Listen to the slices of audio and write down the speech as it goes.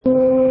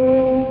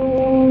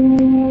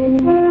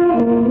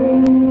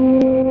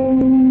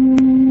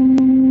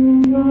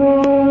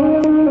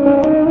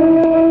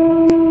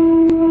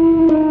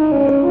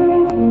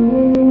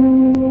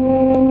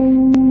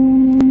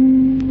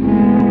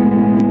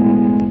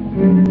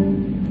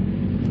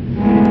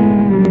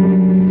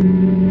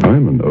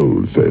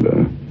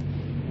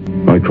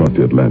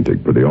the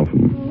Atlantic pretty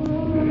often.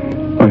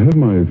 I have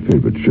my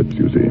favorite ships,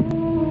 you see,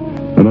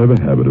 and I have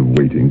a habit of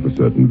waiting for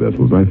certain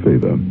vessels I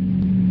favor.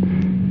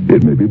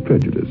 It may be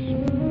prejudice,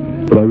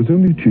 but I was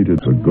only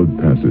cheated for good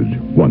passage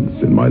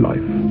once in my life.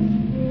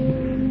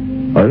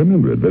 I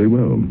remember it very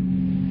well.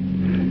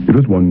 It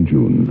was one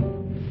June,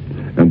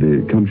 and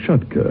the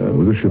Kamchatka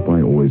was a ship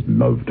I always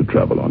loved to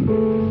travel on.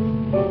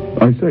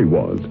 I say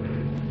was,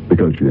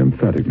 because she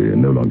emphatically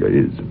no longer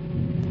is.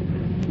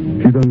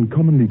 She's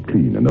uncommonly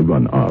clean in the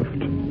run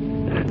aft.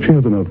 She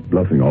has enough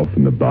bluffing off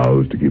in the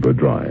bows to keep her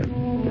dry,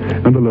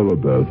 and the lower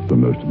berths are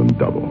most of them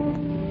double.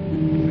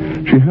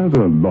 She has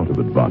a lot of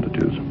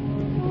advantages,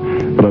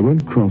 but I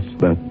won't cross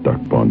that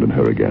duck pond in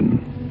her again.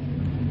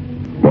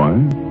 Why?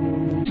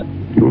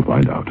 You'll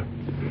find out.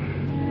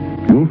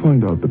 You'll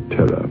find out the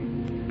terror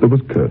that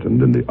was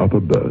curtained in the upper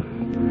berth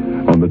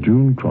on the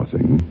June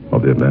crossing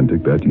of the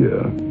Atlantic that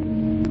year,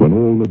 when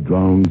all the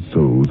drowned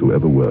souls who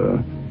ever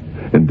were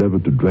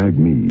endeavored to drag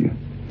me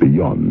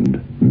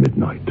beyond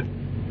midnight.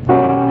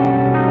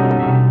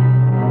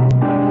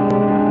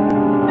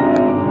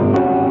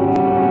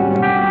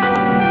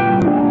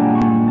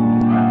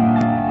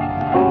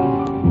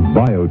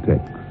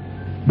 Biotex,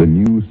 the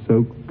new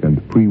soak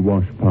and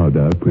pre-wash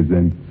powder,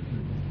 presents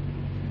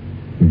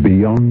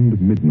Beyond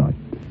Midnight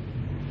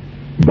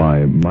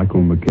by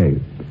Michael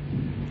McCabe.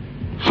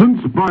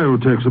 Since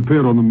Biotex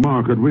appeared on the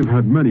market, we've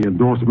had many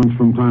endorsements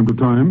from time to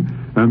time,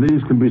 and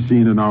these can be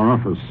seen in our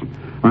office.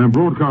 I am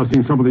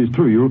broadcasting some of these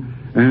to you,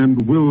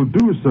 and will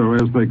do so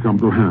as they come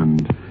to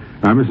hand.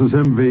 Mrs.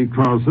 M.V.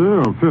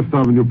 Krauser of Fifth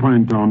Avenue,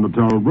 Pinetown,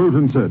 Natal, wrote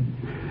and said,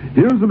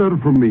 "Here's a letter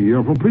from me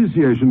of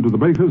appreciation to the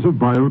makers of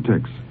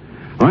Biotex.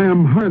 I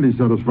am highly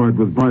satisfied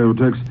with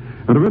Biotex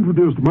and have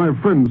introduced my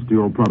friends to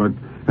your product,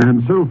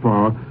 and so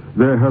far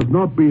there has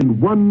not been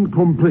one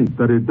complaint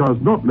that it does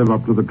not live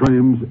up to the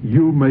claims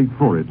you make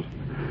for it.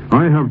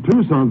 I have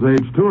two sons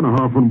aged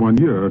 2.5 and 1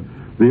 year.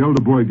 The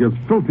elder boy gets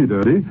filthy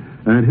dirty,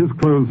 and his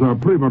clothes are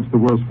pretty much the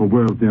worse for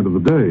wear at the end of the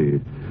day.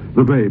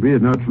 The baby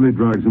naturally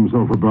drags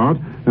himself about,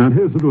 and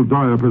his little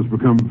diapers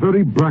become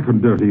very black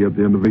and dirty at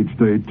the end of each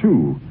day,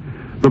 too.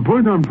 The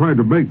point I'm trying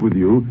to make with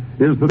you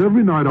is that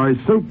every night I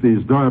soak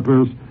these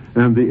diapers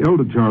and the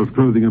elder child's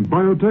clothing in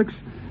Biotex,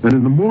 and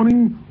in the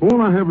morning,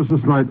 all I have is a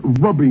slight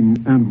rubbing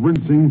and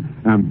rinsing,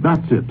 and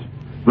that's it.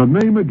 The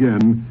name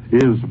again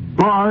is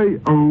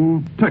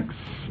Biotex."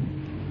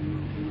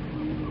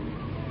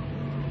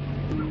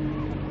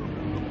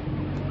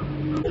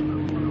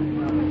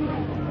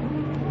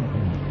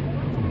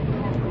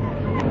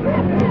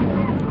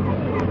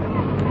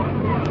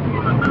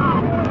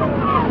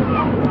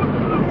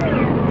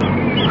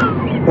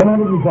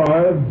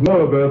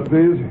 Lower berth,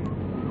 please.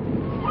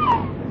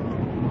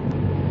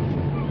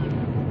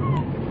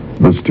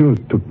 The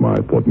steward took my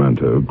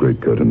portmanteau,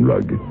 greatcoat, and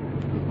rug.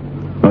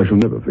 I shall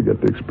never forget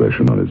the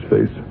expression on his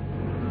face.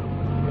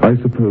 I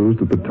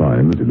supposed at the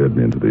time, as he led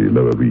me into the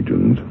lower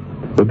regions,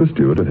 that the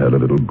steward had had a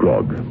little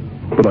grog,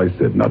 but I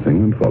said nothing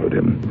and followed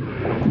him.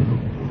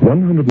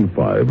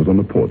 105 was on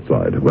the port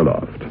side, well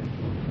aft.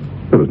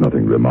 There was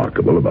nothing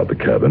remarkable about the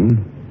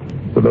cabin.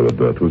 The lower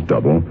berth was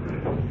double.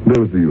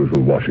 There was the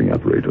usual washing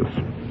apparatus.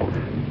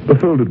 The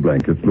folded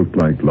blankets looked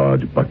like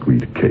large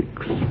buckwheat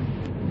cakes.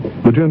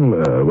 The general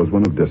air was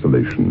one of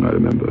desolation, I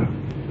remember.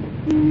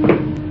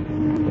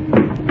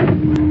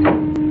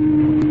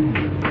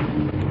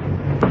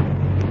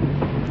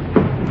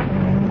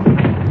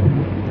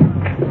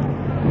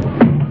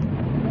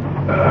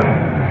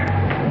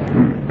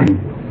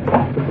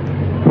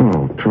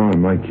 I'll try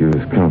and make you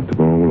as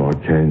comfortable all I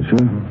can,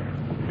 sir.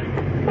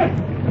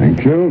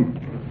 Thank you.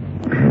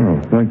 Oh,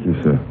 thank you,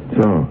 sir.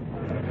 So,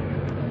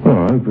 I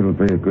hope it'll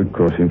be a good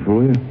crossing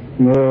for you.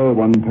 Well,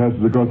 one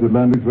passage across the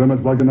Atlantic very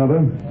much like another.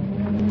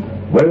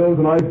 Whales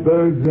and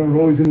icebergs are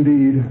always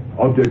indeed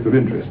objects of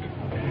interest.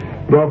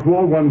 But after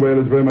all, one whale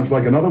is very much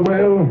like another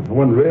whale.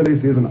 One rarely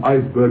sees an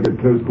iceberg at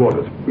close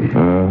quarters.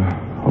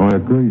 I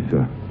agree,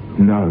 sir.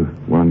 No,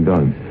 one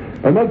don't.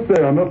 I must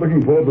say, I'm not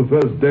looking forward to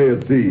the first day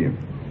at sea.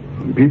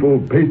 People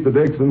pace the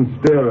decks and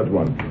stare at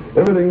one.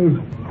 Everything's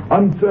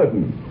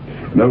uncertain.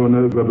 No one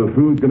knows whether the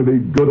food's going to be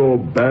good or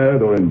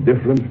bad or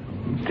indifferent.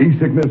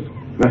 Seasickness.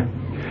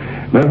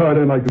 No, I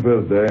don't like the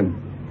first day.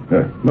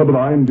 Not that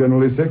I'm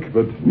generally sick,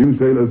 but new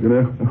sailors, you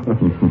know.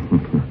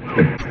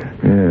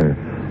 Yeah.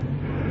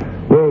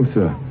 Well,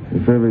 sir,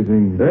 if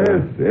everything...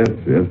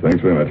 Yes,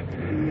 thanks very much.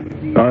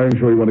 I'm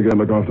sure you want to go and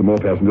look after more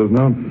passengers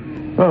now.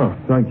 Oh,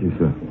 thank you,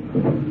 sir.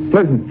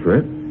 Pleasant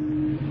trip.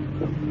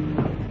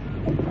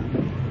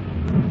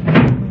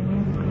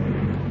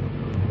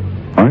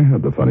 I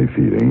had the funny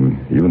feeling,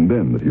 even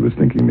then, that he was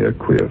thinking me a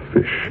queer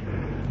fish.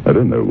 I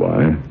don't know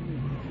why.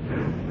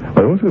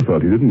 I also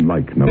felt he didn't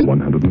like number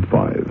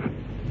 105.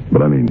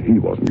 But I mean, he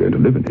wasn't going to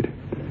live in it.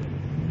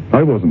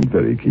 I wasn't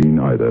very keen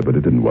either, but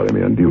it didn't worry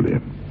me unduly.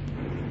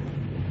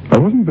 I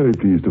wasn't very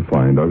pleased to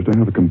find I was to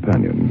have a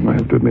companion, I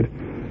have to admit.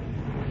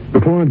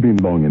 Before I'd been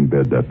long in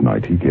bed that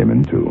night, he came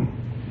in too.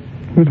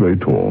 He was very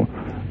tall,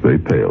 very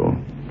pale,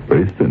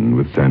 very thin,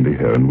 with sandy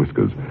hair and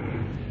whiskers.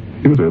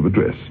 He was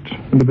overdressed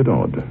and a bit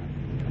odd.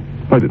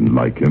 I didn't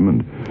like him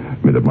and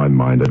made up my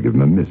mind I'd give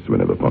him a miss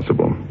whenever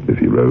possible. If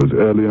he rose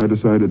early, I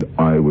decided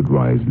I would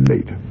rise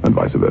late, and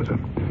vice versa.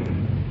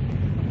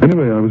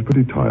 Anyway, I was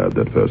pretty tired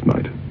that first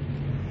night.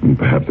 And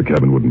perhaps the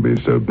cabin wouldn't be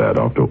so bad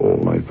after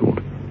all, I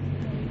thought.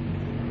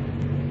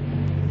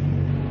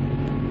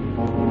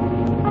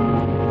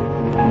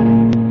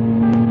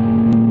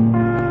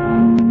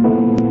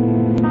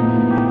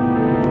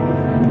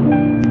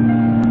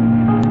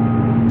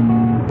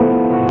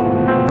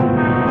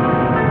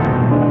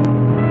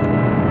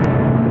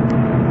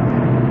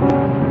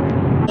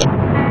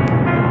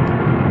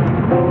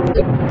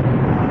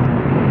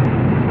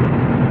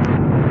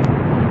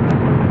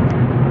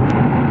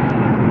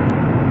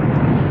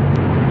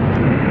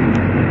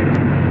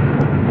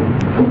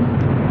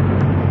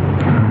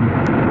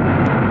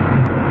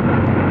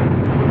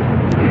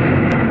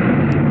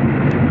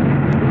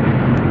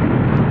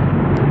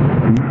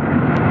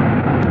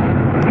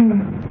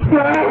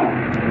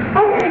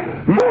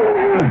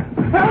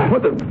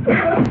 What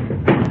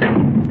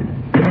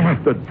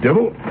the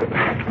devil?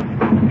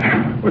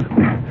 What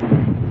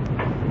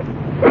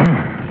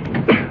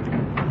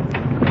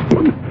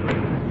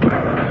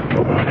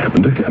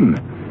happened to him?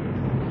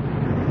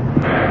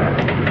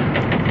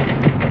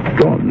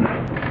 Gone.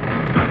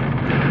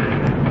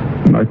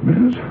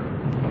 Nightmares?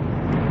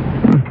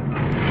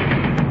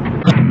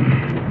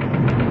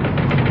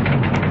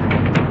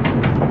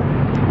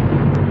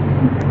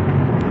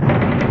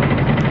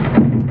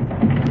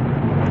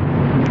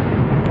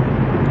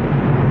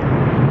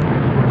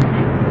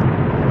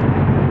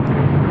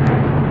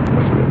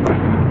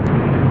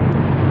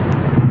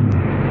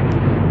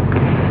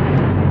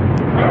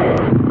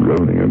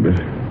 Rolling a bit.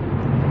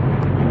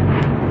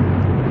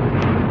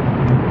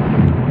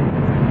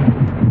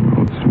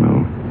 Odd smell.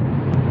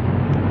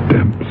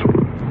 Damp, sort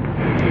of.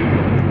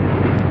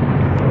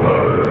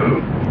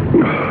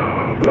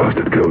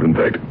 Blasted cold, in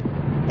fact.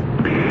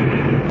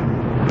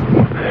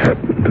 What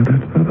happened to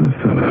that other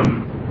fellow?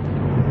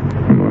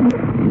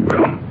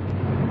 Well...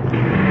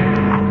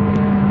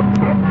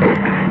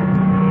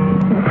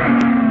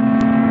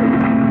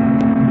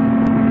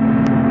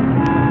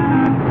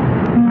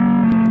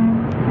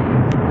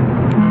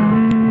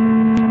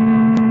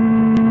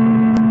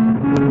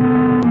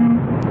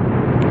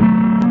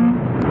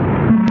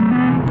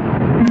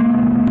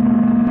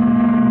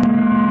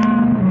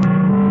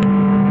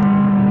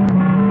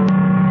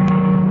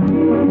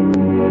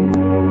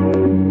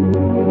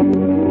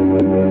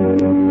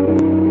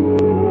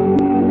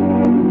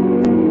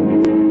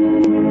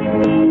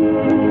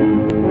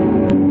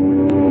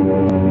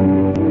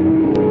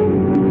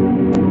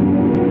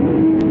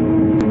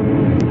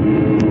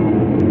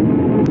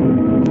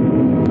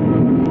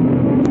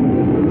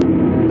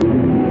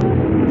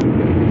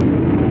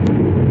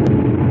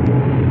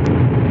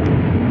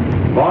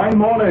 Fine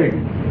morning.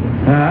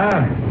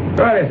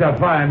 Well, it's a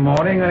fine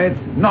morning, and it's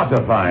not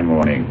a fine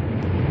morning.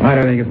 I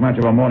don't think it's much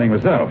of a morning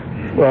myself.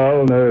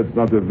 Well, no, it's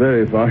not a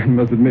very fine,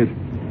 must admit.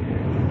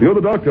 You're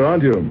the doctor,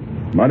 aren't you?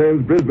 My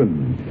name's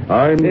Brisbane.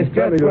 It's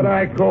just what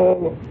I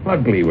call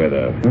ugly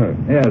weather.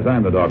 Yes,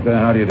 I'm the doctor.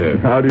 How do you do?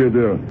 How do you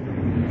do?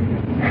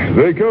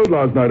 Very cold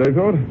last night, I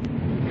thought.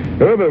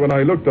 However, when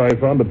I looked, I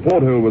found the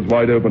porthole was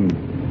wide open.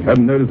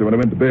 Hadn't noticed it when I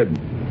went to bed.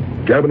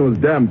 Cabin was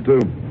damp,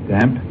 too.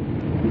 Damp?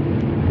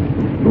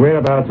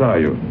 Whereabouts are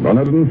you?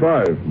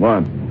 105.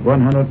 Why?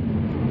 100?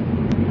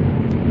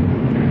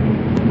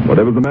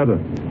 Whatever's the matter?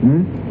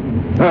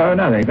 Oh,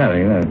 nothing. No.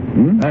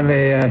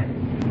 Only,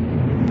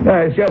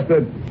 it's just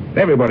that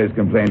everybody's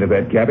complained of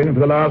that cabin for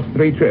the last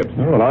 3 trips.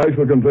 Oh, well, I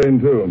shall complain,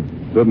 too.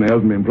 Certainly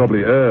hasn't been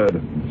properly aired.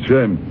 It's a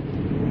shame.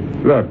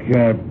 Look,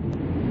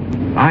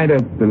 I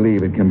don't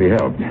believe it can be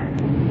helped.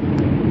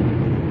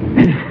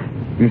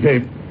 You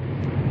see,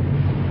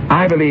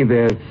 I believe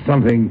there's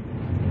something...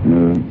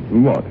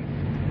 What?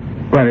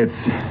 Well, it's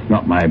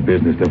not my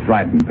business to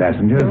frighten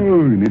passengers.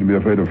 Oh, you needn't be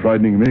afraid of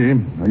frightening me.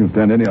 I can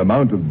stand any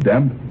amount of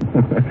damp.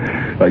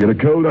 If I get a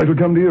cold, I shall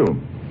come to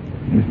you.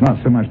 It's not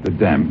so much the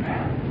damp.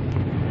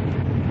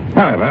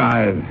 However,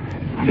 I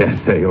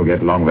just say you'll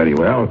get along very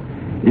well.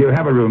 You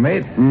have a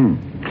roommate?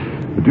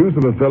 The deuce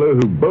of a fellow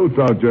who bolts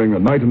out during the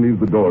night and leaves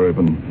the door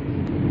open.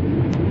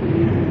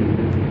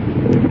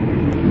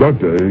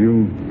 Doctor,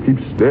 you keep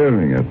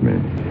staring at me.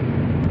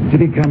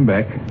 Did he come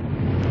back,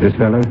 this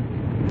fellow?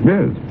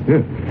 Yes.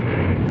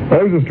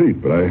 I was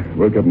asleep, but I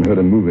woke up and heard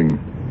him moving.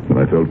 Then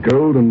I felt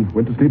cold and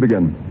went to sleep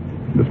again.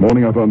 This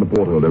morning I found the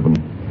porthole open.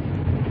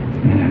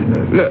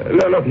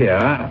 Look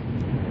here.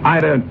 I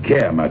don't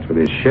care much for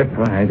this ship.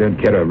 I don't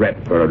care a rap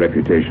for a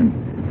reputation.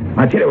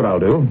 I tell you what I'll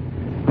do.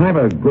 I have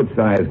a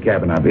good-sized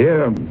cabin up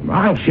here.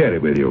 I'll share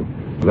it with you,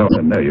 though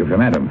I know you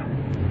from Adam.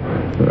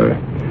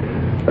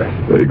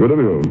 That's very good of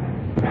you.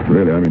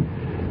 Really,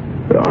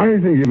 I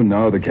think even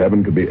now the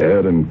cabin could be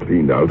aired and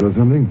cleaned out or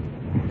something.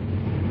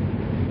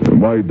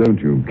 Why don't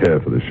you care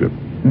for the ship?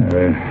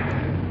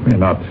 We're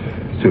not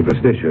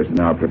superstitious in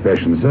our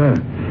profession, sir.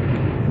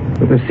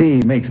 But the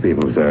sea makes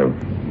people so.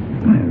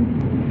 I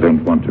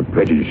don't want to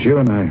prejudice you,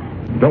 and I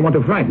don't want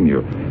to frighten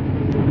you.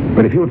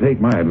 But if you'll take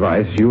my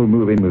advice, you'll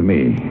move in with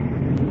me.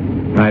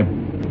 I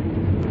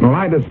Well,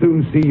 I'd as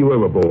soon see you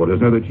overboard as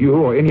know that you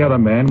or any other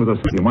man was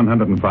asleep in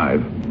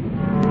 105.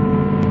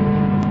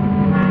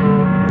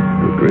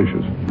 Good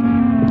gracious.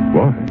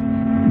 Why?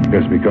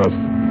 Just because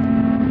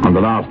on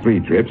the last 3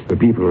 trips, the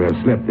people who have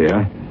slept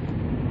there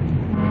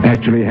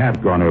actually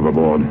have gone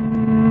overboard.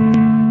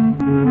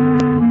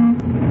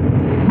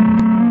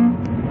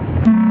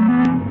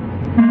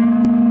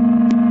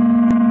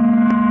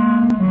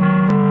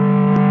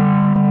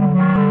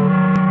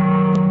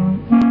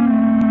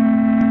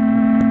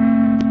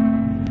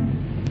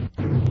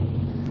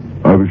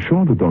 I was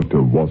sure the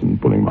doctor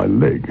wasn't pulling my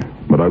leg,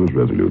 but I was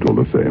resolute all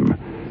the same.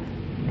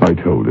 I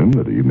told him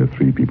that even if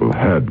 3 people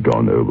had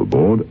gone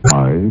overboard,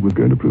 I was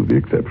going to prove the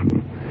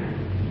exception.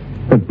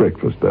 At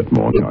breakfast that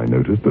morning, I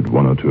noticed that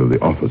 1 or 2 of the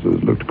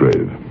officers looked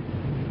grave.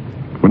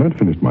 When I'd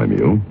finished my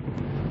meal,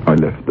 I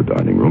left the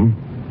dining room.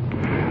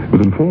 I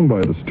was informed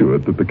by the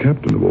steward that the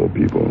captain of all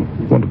people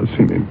wanted to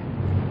see me.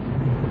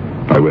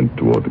 I went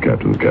toward the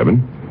captain's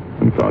cabin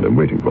and found him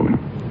waiting for me.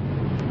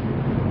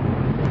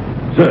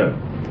 Sir,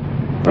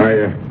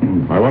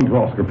 I want to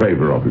ask a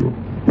favor of you.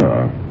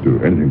 Do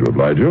anything to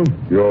oblige you.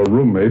 Your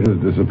roommate has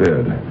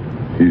disappeared.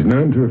 He's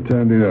known to have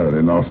turned in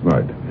early last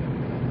night.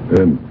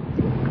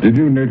 Did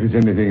you notice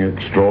anything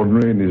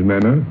extraordinary in his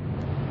manner?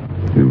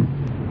 You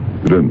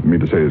don't mean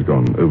to say he's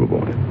gone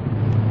overboard?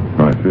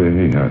 I fear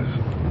he has.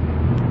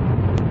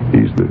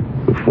 He's the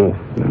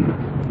 4th, then.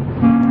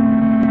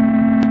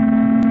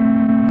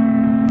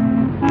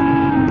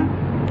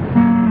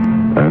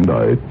 And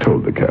I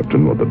told the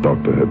captain what the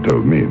doctor had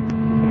told me.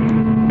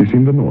 He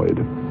seemed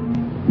annoyed.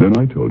 Then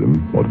I told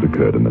him what had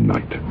occurred in the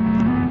night.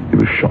 He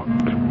was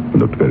shocked and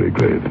looked very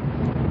grave.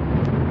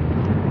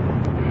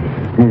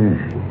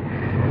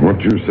 What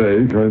you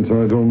say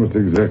coincides almost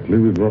exactly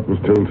with what was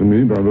told to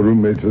me by the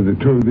roommates of the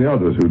 2 of the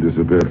others who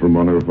disappeared from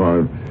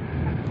 105.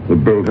 The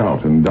boat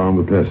out and down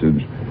the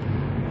passage.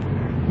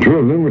 2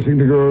 of them were seen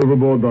to go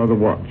overboard by the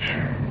watch.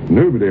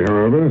 Nobody,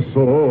 however,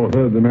 saw or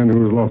heard the man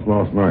who was lost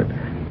last night.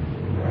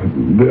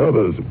 The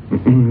others,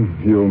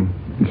 you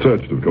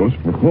searched, of course.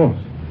 Of course.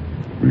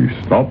 We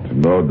stopped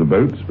and lowered the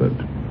boats, but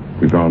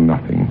we found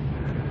nothing.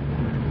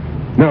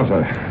 Now,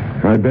 sir,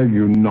 I beg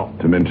you not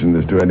to mention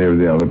this to any of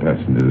the other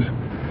passengers.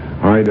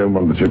 I don't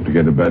want the ship to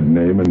get a bad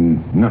name,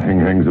 and nothing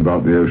hangs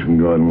about the ocean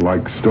going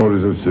like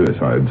stories of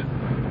suicides.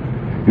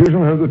 You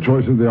shall have the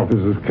choice of the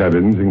officers'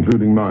 cabins,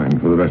 including mine,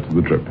 for the rest of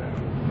the trip.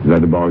 Is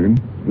that a bargain?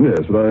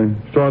 Yes, but I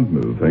shan't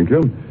move, thank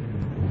you.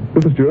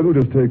 If the steward will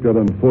just take that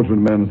unfortunate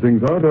man's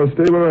things out, I'll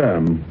stay where I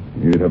am.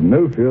 You'd have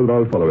no fear that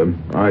I'll follow him.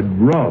 I'd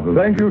rather...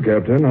 Thank you,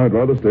 Captain. I'd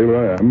rather stay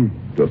where I am.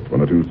 Just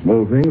 1 or 2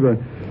 small things.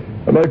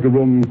 I'd like the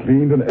room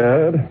cleaned and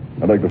aired.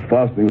 I'd like the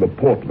fastening of the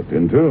port looked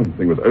into. The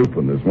thing was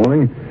open this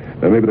morning.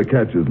 Maybe the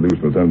catch is loose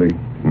or something.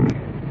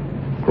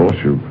 Of course,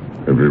 you've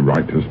every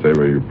right to stay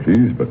where you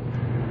please, but...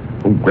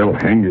 Oh, well,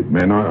 hang it,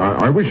 men.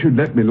 I wish you'd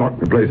let me lock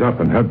the place up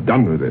and have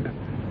done with it.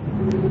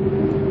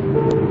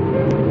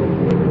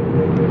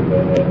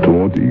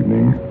 Towards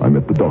evening, I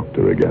met the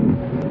doctor again,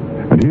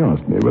 and he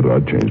asked me whether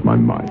I'd changed my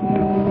mind.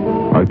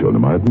 I told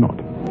him I had not.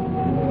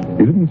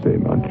 He didn't say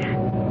much,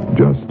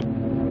 just...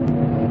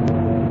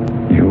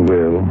 You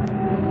will,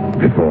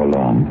 before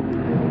long.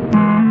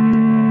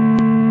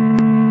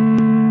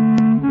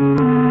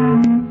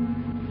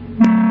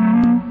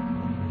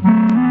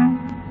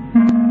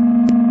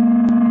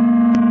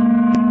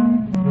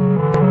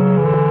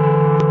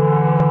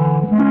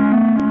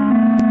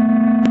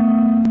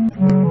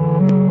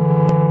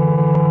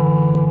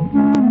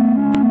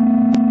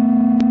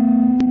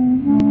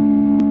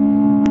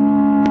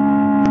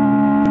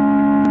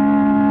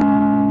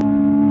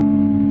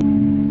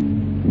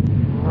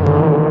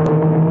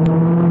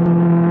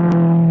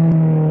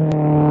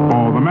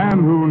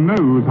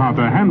 How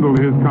to handle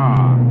his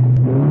car.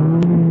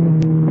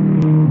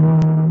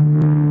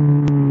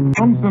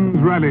 Johnson's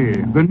Rally,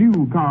 the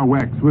new car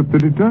wax with the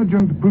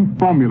detergent-proof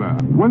formula,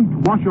 won't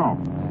wash off.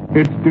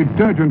 It's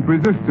detergent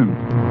resistant.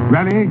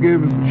 Rally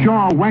gives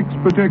sure wax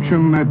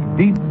protection that's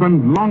deep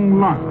and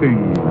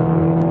long-lasting.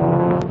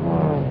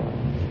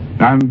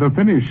 And the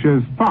finish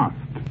is fast,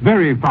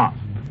 very fast.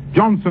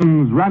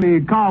 Johnson's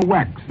Rally car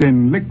wax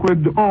in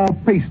liquid or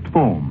paste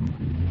form.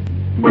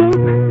 Soak,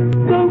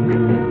 soak,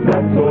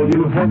 that's all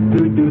you have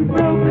to do.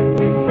 Soak,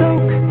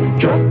 soak,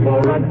 just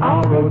for an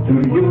hour or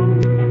 2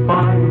 you'll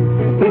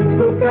find things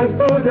look as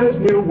good as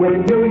new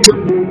when you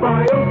use new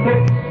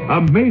Biotech.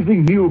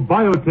 Amazing new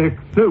Biotech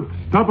soak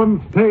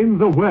stubborn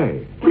stains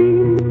away.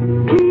 Clean,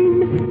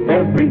 clean,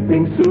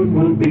 everything soon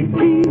will be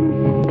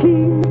clean,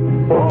 clean,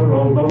 for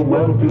all the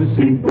world to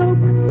see. Soak,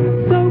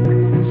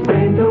 soak,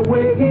 stains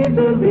away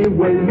easily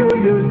when you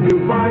use new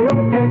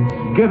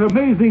Biotech. Get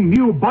amazing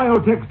new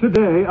Biotech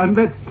today and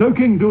let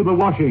soaking do the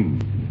washing.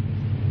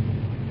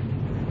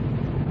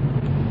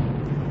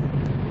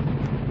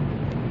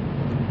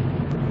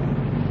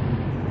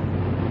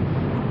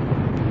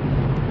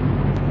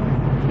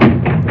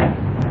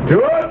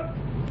 Stewart!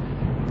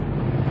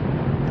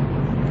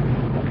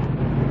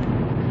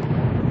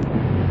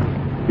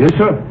 Yes,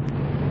 sir.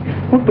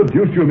 What the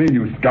deuce do you mean,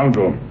 you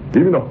scoundrel?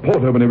 Leaving the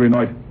port open every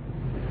night.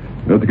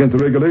 That's against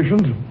the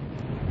regulations.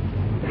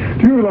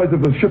 Do you realize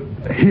if the ship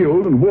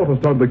heeled and water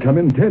started to come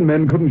in, 10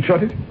 men couldn't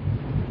shut it?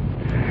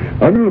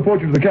 I'm going to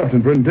report you to the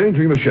captain for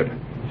endangering the ship.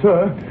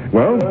 Sir?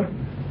 Well?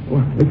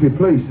 Well, if you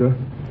please, sir,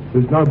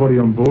 there's nobody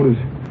on board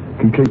who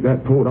can keep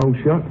that porthole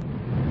shut.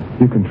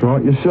 You can try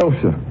it yourself,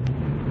 sir.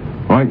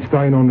 I ain't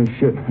staying on this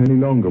ship any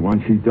longer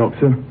once she docks,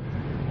 sir.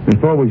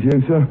 If I was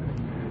you, sir,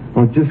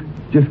 I'd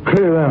just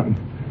clear out and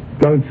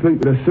go and sleep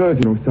with a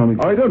surgeon or something.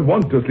 I don't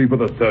want to sleep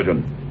with a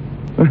surgeon.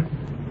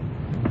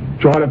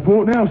 Try the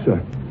port now,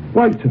 sir.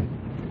 Wait, sir.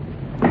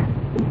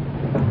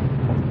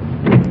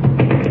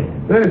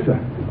 There, sir.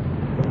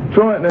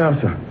 Try it now,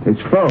 sir.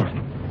 It's fast.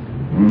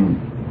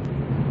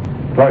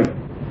 Right.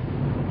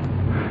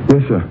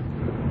 Yes, sir.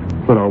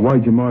 But I'll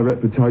wager my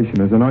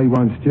reputation as an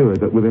A1 steward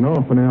that within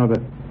half an hour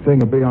that thing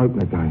will be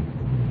open again.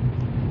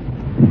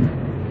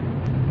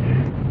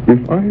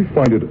 If I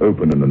find it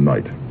open in the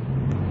night,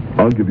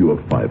 I'll give you a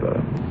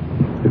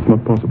 $5. It's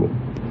not possible.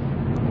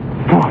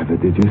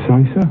 $5, did you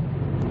say, sir?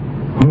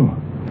 Oh,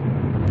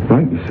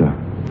 thank you, sir.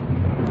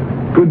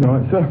 Good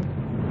night, sir.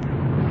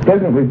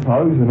 Pleasant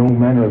repose and all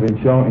manner of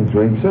enchanting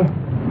dreams, sir.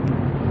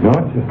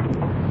 Night, sir.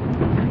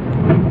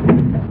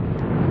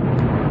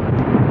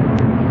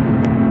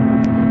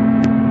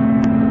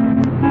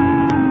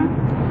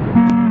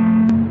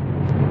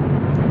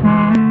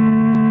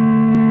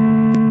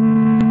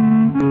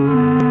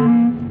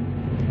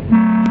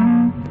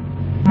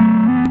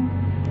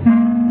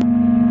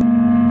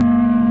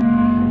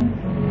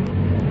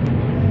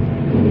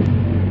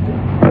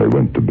 I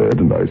went to bed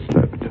and I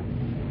slept.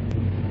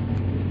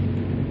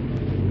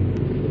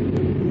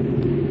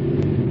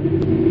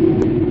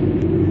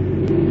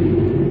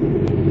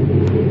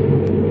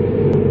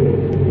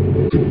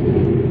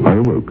 I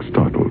awoke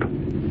startled,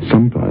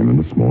 sometime in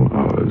the small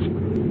hours.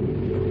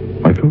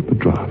 I felt the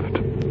draft.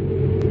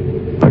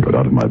 I got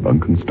out of my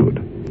bunk and stood.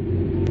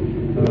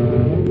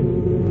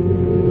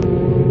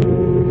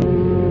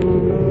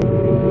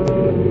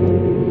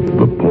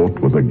 The port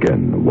was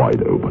again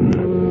wide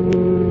open.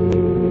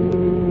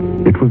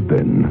 It was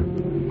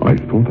then I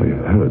thought I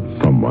heard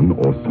someone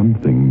or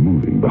something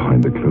moving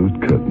behind the closed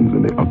curtains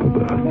in the upper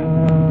berth.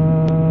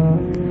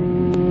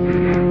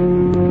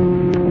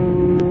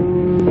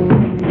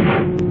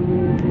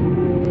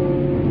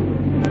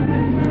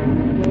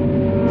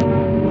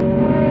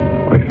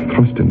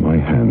 In my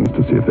hands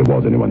to see if there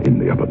was anyone in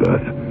the upper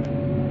berth.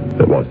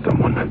 There was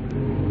someone.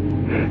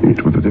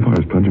 It was as if I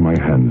was plunging my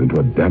hands into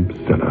a damp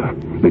cellar.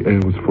 The air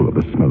was full of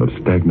the smell of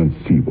stagnant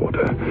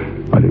seawater.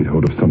 I laid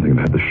hold of something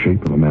that had the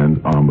shape of a man's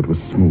arm, but was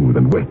smooth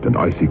and wet and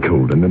icy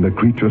cold, and then the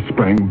creature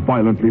sprang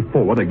violently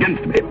forward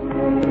against me.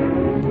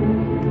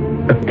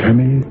 A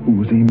clammy,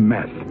 oozy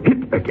mass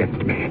hit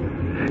against me.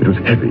 It was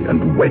heavy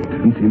and wet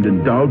and seemed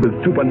endowed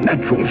with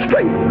supernatural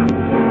strength.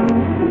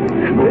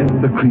 And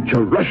then the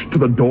creature rushed to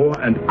the door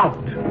and out.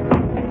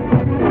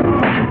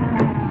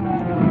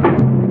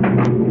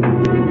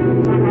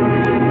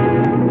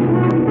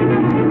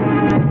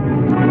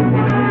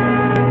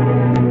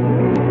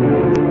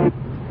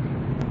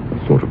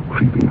 A sort of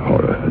creeping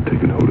horror had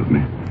taken hold of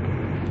me.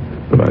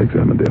 But I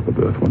examined the upper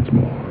berth once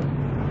more.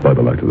 By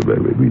the light of the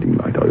railway reading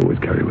light I always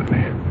carry with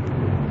me.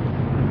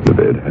 The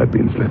bed had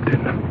been slept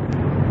in.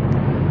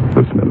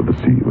 The smell of the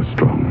sea was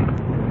strong,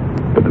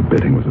 but the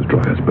bedding was as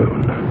dry as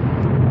bone.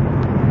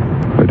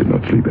 I did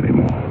not sleep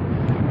anymore.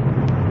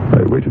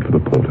 I waited for the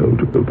porthole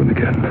to open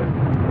again.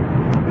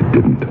 It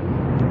didn't.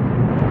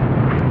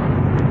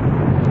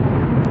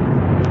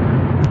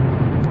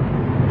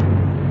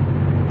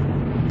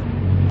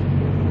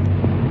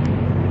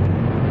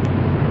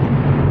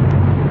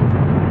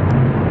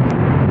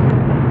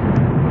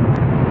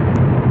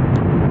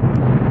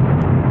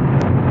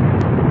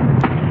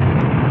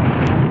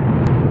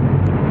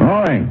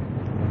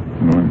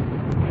 Morning.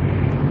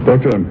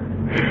 Doctor,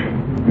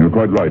 you're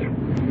quite right.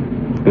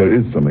 There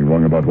is something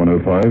wrong about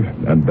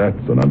 105, and that's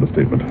an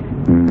understatement.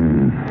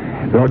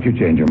 Thought you'd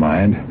change your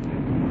mind.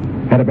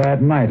 Had a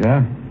bad night,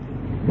 huh?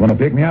 Want to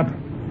pick me up?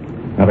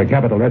 Have a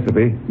capital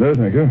recipe. No,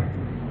 thank you.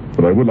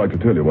 But I would like to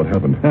tell you what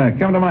happened.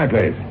 Come to my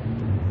place.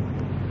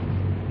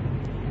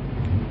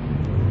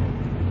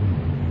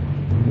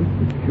 The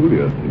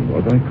peculiar thing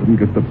was I couldn't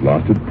get the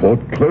blasted port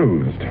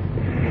closed.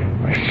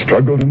 I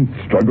struggled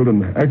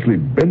and actually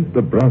bent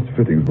the brass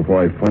fittings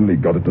before I finally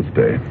got it to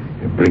stay.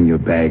 Bring your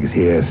bags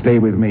here. Stay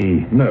with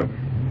me. No.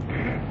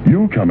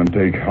 You come and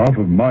take half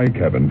of my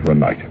cabin for a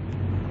night.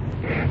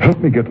 Help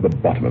me get to the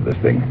bottom of this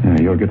thing.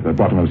 You'll get to the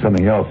bottom of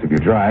something else if you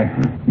try.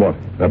 What?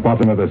 The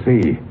bottom of the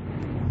sea.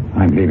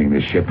 I'm leaving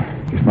this ship.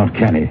 It's not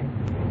canny.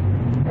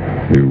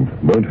 You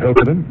won't help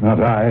it then? Not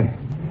I.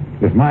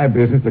 It's my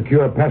business to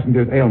cure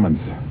passengers'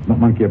 ailments, not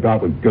monkey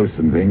about with ghosts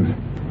and things.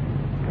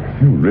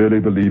 You really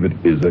believe it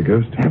is a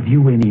ghost? Have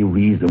you any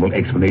reasonable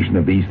explanation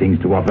of these things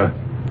to offer?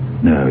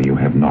 No, you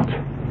have not.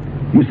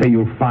 You say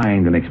you'll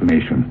find an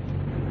explanation.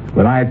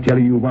 Well, I tell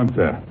you won't,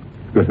 sir,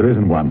 because there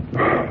isn't one.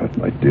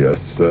 My dear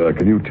sir,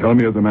 can you tell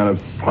me as a man of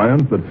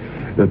science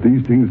that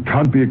these things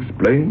can't be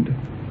explained?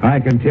 I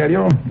can tell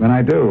you, and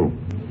I do.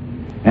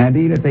 And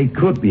even if they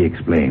could be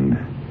explained,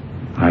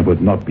 I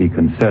would not be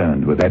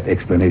concerned with that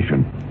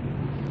explanation.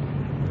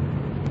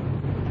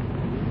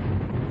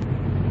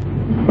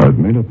 I'd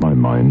made up my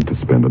mind to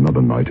spend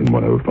another night in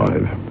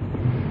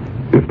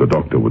 105. If the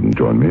doctor wouldn't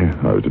join me,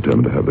 I was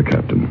determined to have the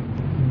captain.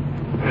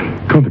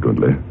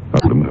 Consequently, I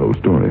told him the whole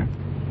story.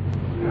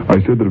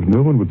 I said that if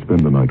no one would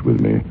spend the night with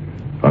me,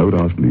 I would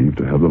ask leave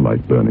to have the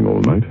light burning all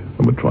night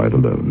and would try it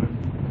alone.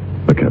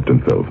 The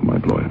captain fell for my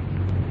ploy.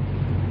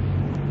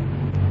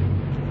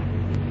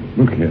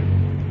 Look here.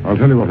 I'll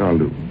tell you what I'll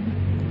do.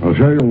 I'll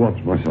share your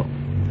watch myself.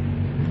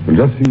 We'll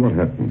just see what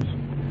happens.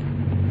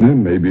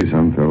 Then maybe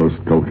some fellow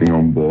skulking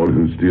on board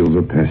who steals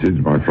a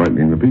passage by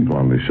frightening the people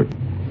on this ship.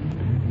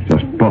 It's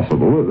just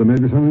possible that there may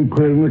be something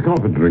queer in the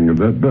carpentering of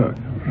that berth.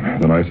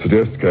 Then I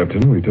suggest,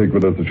 Captain, we take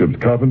with us the ship's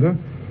carpenter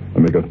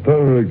and make a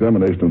thorough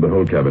examination of the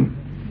whole cabin.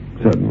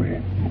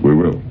 Certainly, we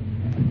will.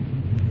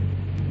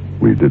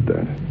 We did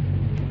that.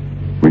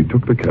 We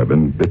took the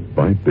cabin bit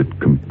by bit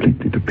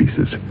completely to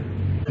pieces.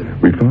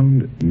 We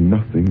found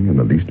nothing in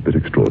the least bit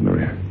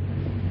extraordinary.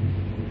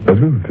 As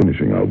we were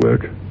finishing our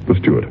work, the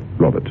steward,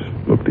 Robert,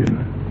 looked in.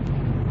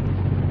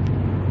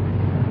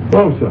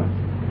 Well, sir,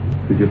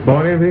 did you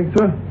find anything,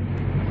 sir?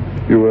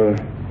 You were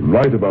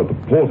right about the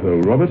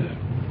porthole, Robert.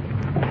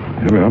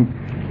 Here we are.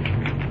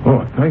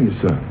 Oh, thank you,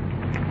 sir.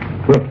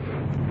 Well,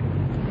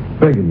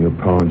 begging your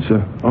pardon,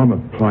 sir, I'm a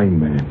plain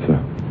man, sir.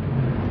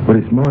 But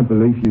it's my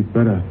belief you'd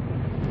better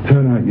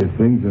turn out your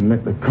things and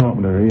let the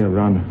carpenter here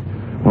run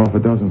half a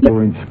dozen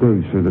 4-inch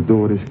screws through the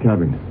door of this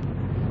cabin.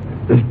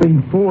 There's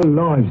been 4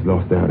 lives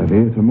lost out of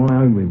here to my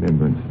own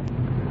remembrance.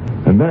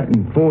 And that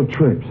in 4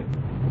 trips.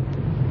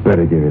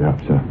 Better give it up,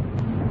 sir.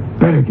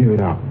 Better give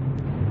it up.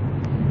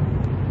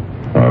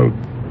 I'll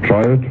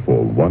try it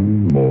for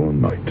one more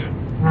night.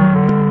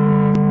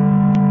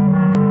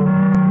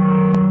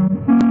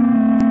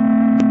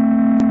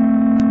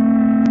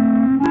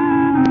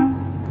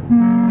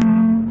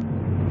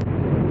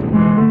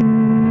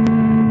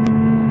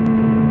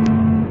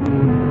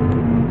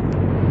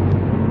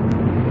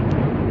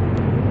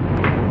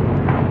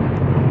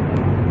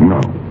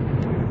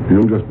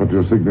 You'll just put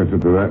your signature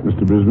to that,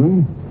 Mr.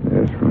 Brisbane?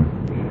 Yes, sir.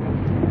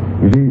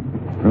 You see,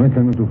 I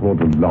cannot afford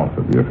to laugh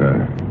at the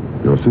affair.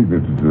 Your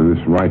signature to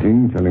this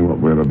writing, telling what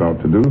we're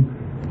about to do,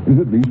 is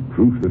at least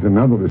proof that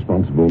another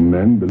responsible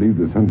man believed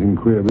that something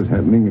queer was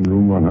happening in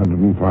room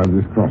 105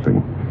 this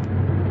crossing.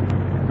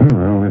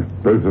 Well, if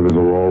both of us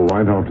are all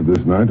right after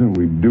this night and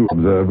we do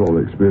observe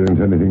or experience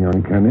anything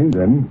uncanny,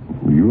 then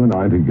you and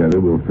I together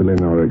will fill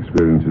in our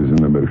experiences and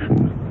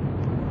emotions.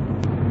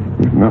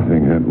 If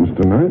nothing happens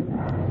tonight,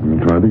 we'll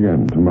try it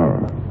again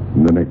tomorrow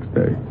and the next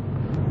day.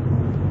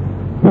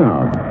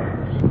 Now,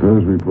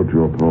 suppose we put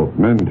your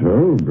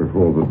portmanteau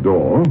before the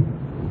door.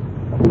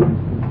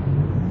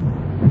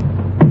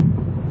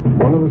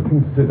 One of us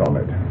can sit on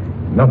it.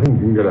 Nothing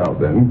can get out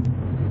then.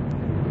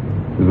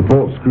 Is the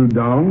port screwed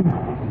down?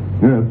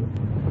 Yes.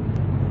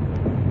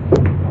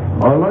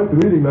 I like the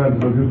reading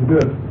lantern as you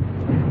suggest.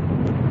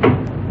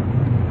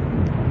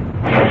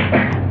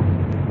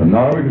 And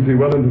now we can see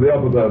well into the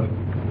upper berth.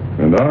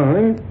 And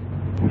I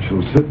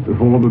shall sit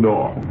before the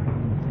door.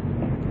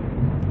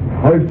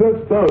 I've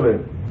searched thoroughly.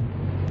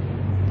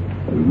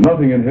 There's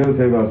nothing in here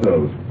save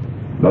ourselves.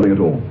 Nothing at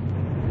all.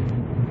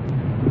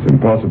 It's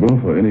impossible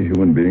for any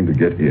human being to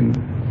get in,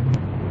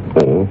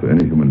 or for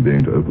any human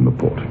being to open the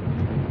port.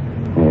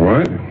 All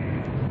right.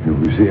 If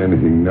we see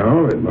anything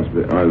now, it must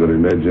be either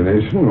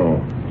imagination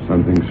or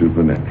something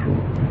supernatural.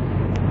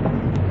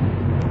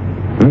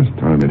 First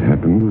time it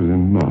happened was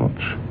in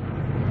March.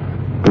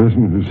 The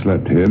person who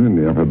slept here in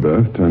the upper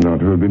berth turned out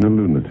to have been a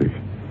lunatic.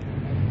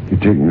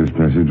 He'd taken this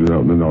passage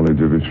without the knowledge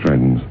of his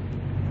friends,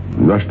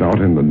 rushed out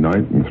in the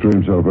night and threw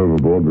himself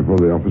overboard before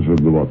the officer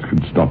of the watch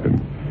could stop him.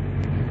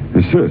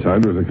 His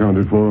suicide was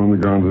accounted for on the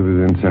grounds of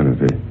his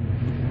insanity.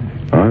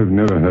 I've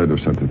never heard of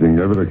such a thing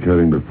ever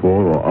occurring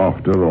before or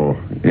after or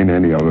in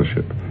any other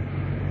ship.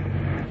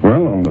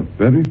 Well, on the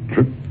very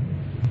trip...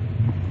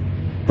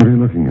 What are you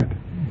looking at?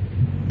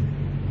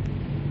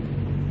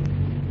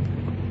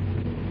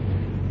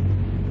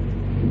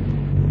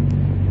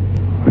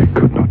 I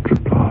could not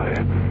reply.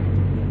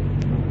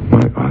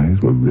 My eyes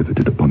were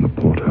riveted upon the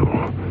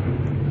porthole.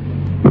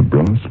 The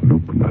brass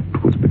loop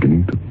nut was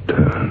beginning to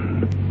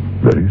turn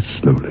very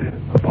slowly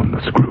upon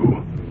the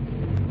screw.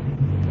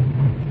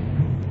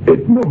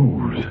 It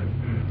moves.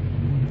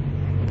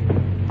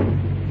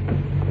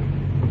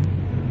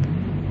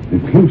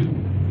 It's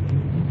loosened.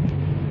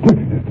 Look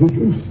at it, it's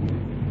loosened.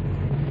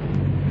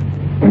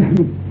 I can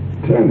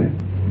turn it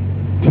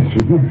just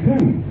with my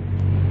hand.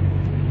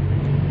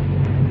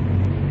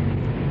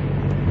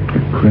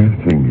 The queer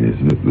thing is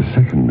that the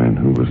second man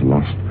who was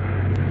lost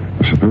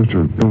was supposed to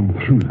have gone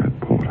through that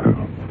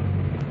porthole.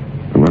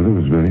 The weather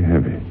was very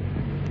heavy.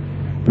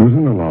 There was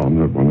an alarm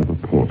that one of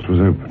the ports was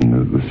open,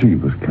 that the sea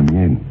was coming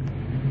in.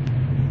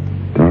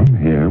 Down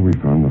here, we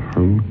found the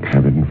whole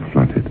cabin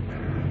flooded.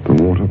 The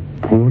water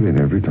poured in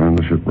every time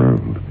the ship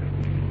rolled.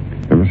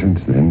 Ever since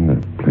then, the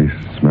place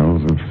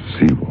smells of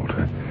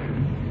seawater.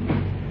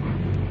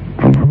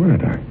 On my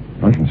word,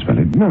 I can smell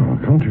it now,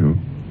 can't you?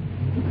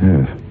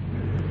 Yes.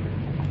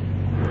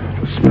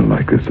 smell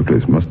like this, the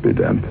place must be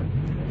damp.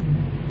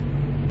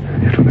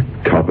 Yet when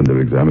the carpenter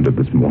examined it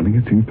this morning,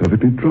 it seemed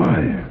perfectly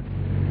dry.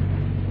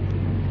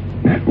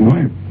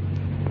 Why?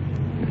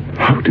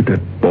 How did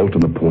that bolt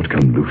on the port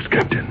come loose,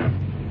 Captain?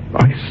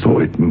 I saw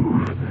it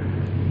move.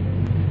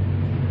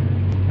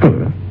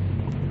 Hello.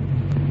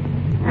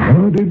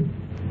 How did...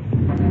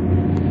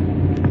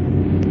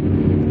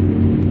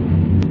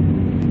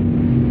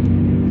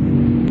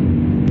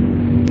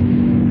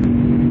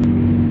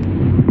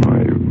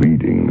 My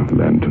reading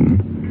lantern,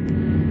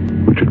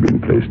 which had been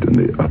placed in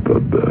the upper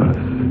berth,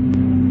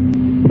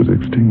 was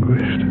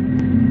extinguished.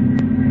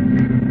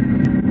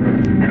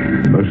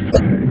 Most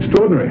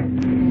extraordinary.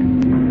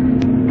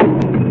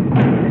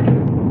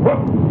 What?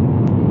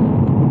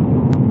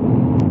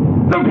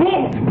 The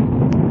port!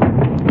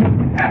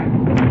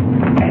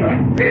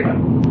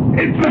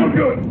 It's no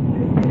good.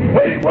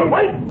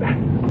 Wait.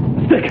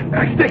 Stick.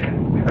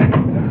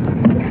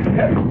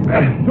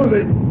 To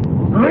the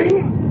ring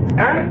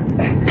and...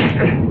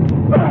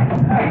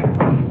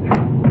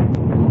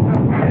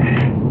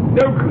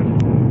 No good.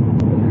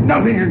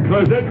 Nothing can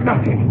close it.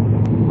 Nothing.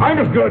 I'm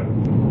as good.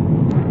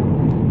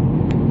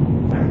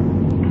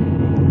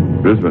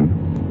 Brisbane,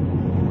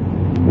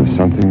 there's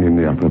something in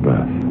the upper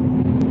berth.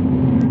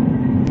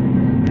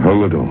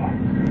 Hold the door.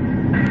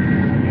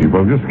 He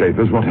won't escape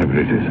us, whatever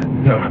it is.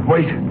 No,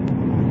 wait.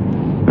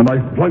 And I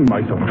flung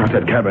myself across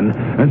that cabin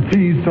and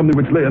seized something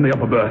which lay in the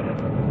upper berth.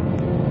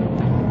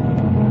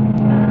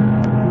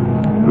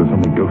 There was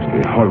something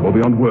ghostly, horrible,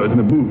 beyond words, and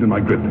it moved in my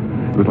grip.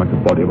 It was like the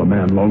body of a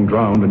man long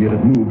drowned, and yet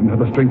it moved and had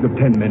the strength of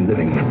 10 men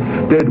living.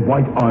 Dead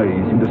white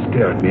eyes seemed to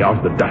stare at me out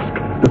of the dusk.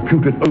 The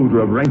putrid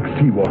odor of rank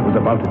seawater was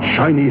about it.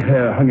 Shiny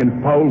hair hung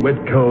in foul,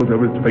 wet curls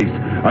over its face.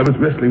 I was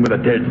wrestling with a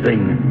dead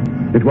thing.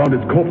 It wound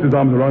its corpse's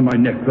arms around my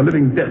neck, the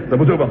living death that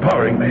was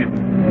overpowering me.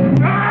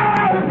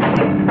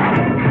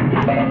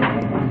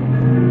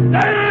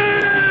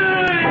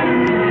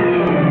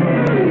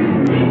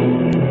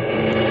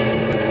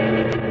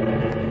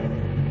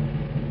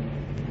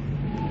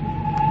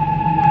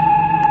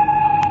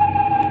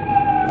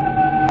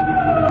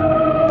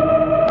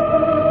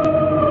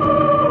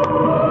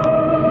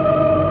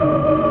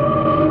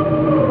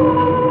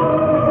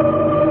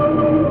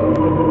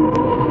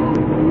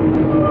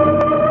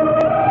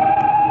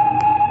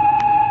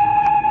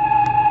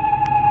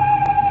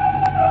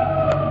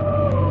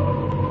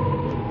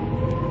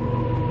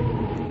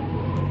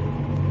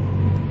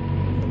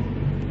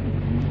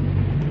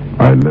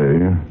 I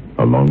lay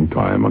a long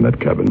time on that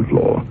cabin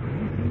floor.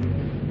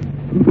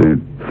 The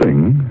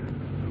thing,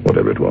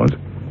 whatever it was,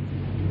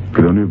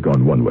 could only have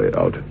gone one way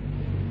out,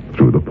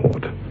 through the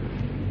port.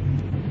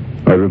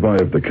 I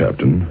revived the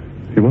captain.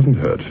 He wasn't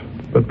hurt,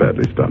 but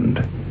badly stunned.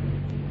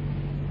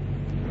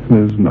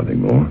 There's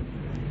nothing more.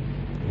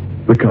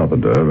 The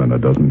carpenter ran a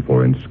dozen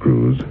 4-inch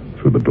screws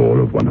through the door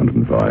of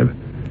 105.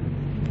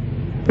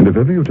 And if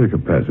ever you take a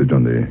passage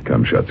on the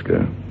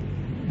Kamchatka,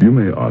 you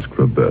may ask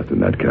for a berth in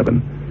that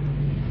cabin.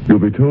 You'll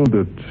be told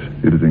that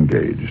it is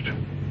engaged.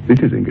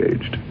 It is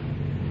engaged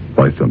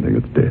by something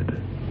that's dead.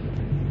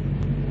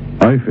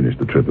 I finished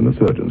the trip in the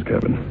surgeon's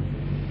cabin.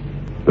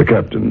 The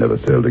captain never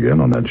sailed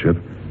again on that ship,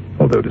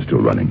 although it is still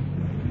running.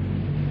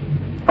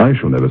 I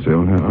shall never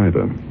sail her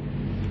either.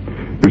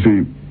 You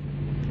see,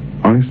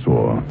 I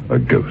saw a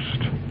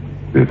ghost,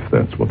 if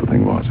that's what the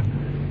thing was.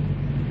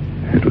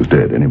 It was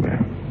dead anyway.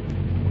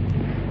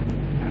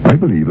 I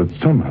believe that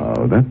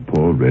somehow that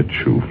poor red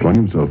shoe flung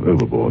himself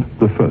overboard,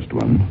 the first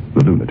one,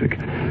 the lunatic.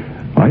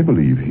 I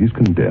believe he's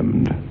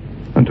condemned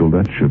until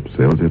that ship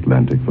sails the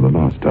Atlantic for the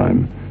last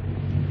time,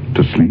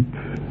 to sleep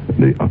in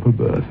the upper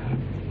berth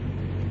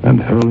and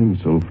hurl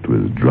himself to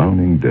his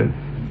drowning death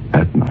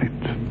at night,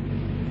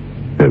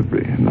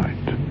 every night.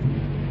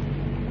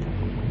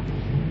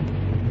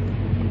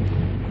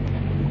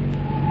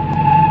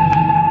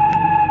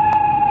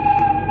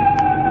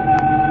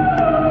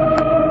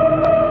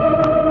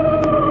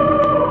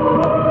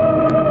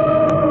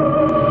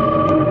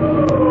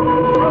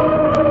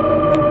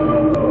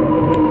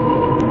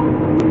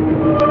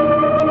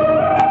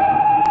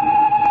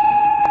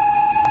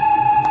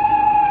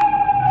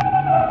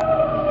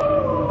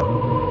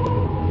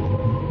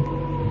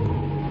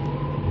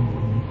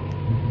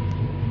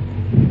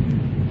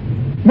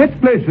 Let's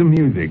play some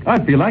music.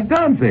 I feel like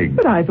dancing.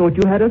 But I thought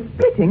you had a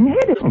splitting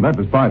headache. Oh, that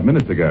was 5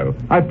 minutes ago.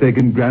 I've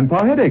taken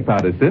Grandpa headache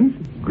powder since.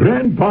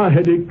 Grandpa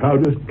headache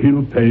powders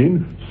kill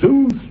pain,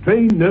 soothe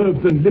strained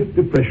nerves, and lift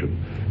depression.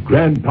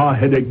 Grandpa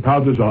headache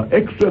powders are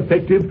extra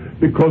effective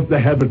because they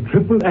have a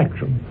triple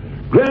action.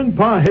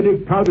 Grandpa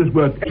headache powders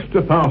work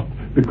extra fast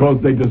because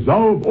they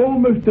dissolve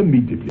almost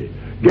immediately.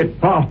 Get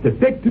fast,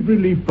 effective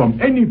relief from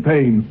any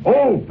pain,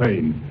 all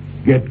pain.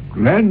 Get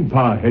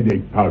Grandpa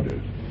headache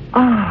powders.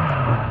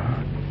 Ah,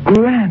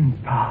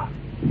 Grandpa.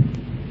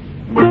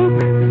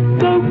 Soak,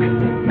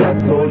 soak,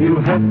 that's all you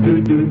have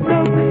to do.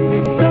 Soak,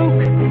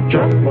 soak,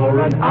 just for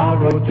an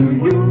hour or two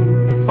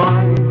you'll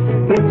find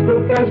it's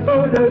look as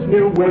good as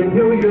new when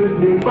you use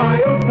new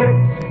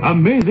Biotex.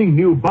 Amazing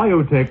new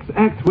Biotex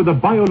acts with a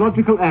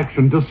biological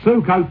action to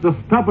soak out the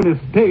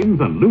stubbornest stains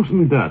and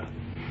loosen dirt.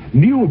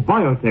 New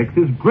Biotex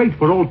is great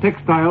for all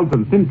textiles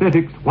and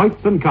synthetics,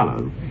 whites and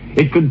colors.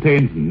 It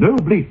contains no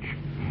bleach.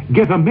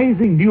 Get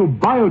amazing new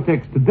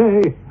Biotex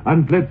today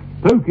and let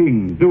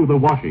soaking do the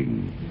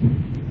washing.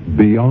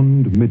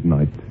 Beyond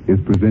Midnight is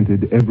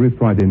presented every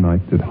Friday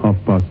night at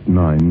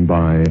 9:30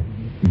 by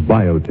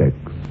Biotex,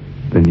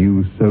 the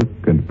new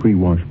soak and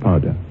pre-wash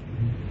powder.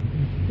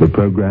 The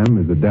program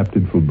is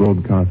adapted for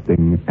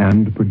broadcasting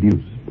and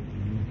produced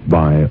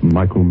by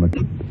Michael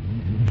McKee.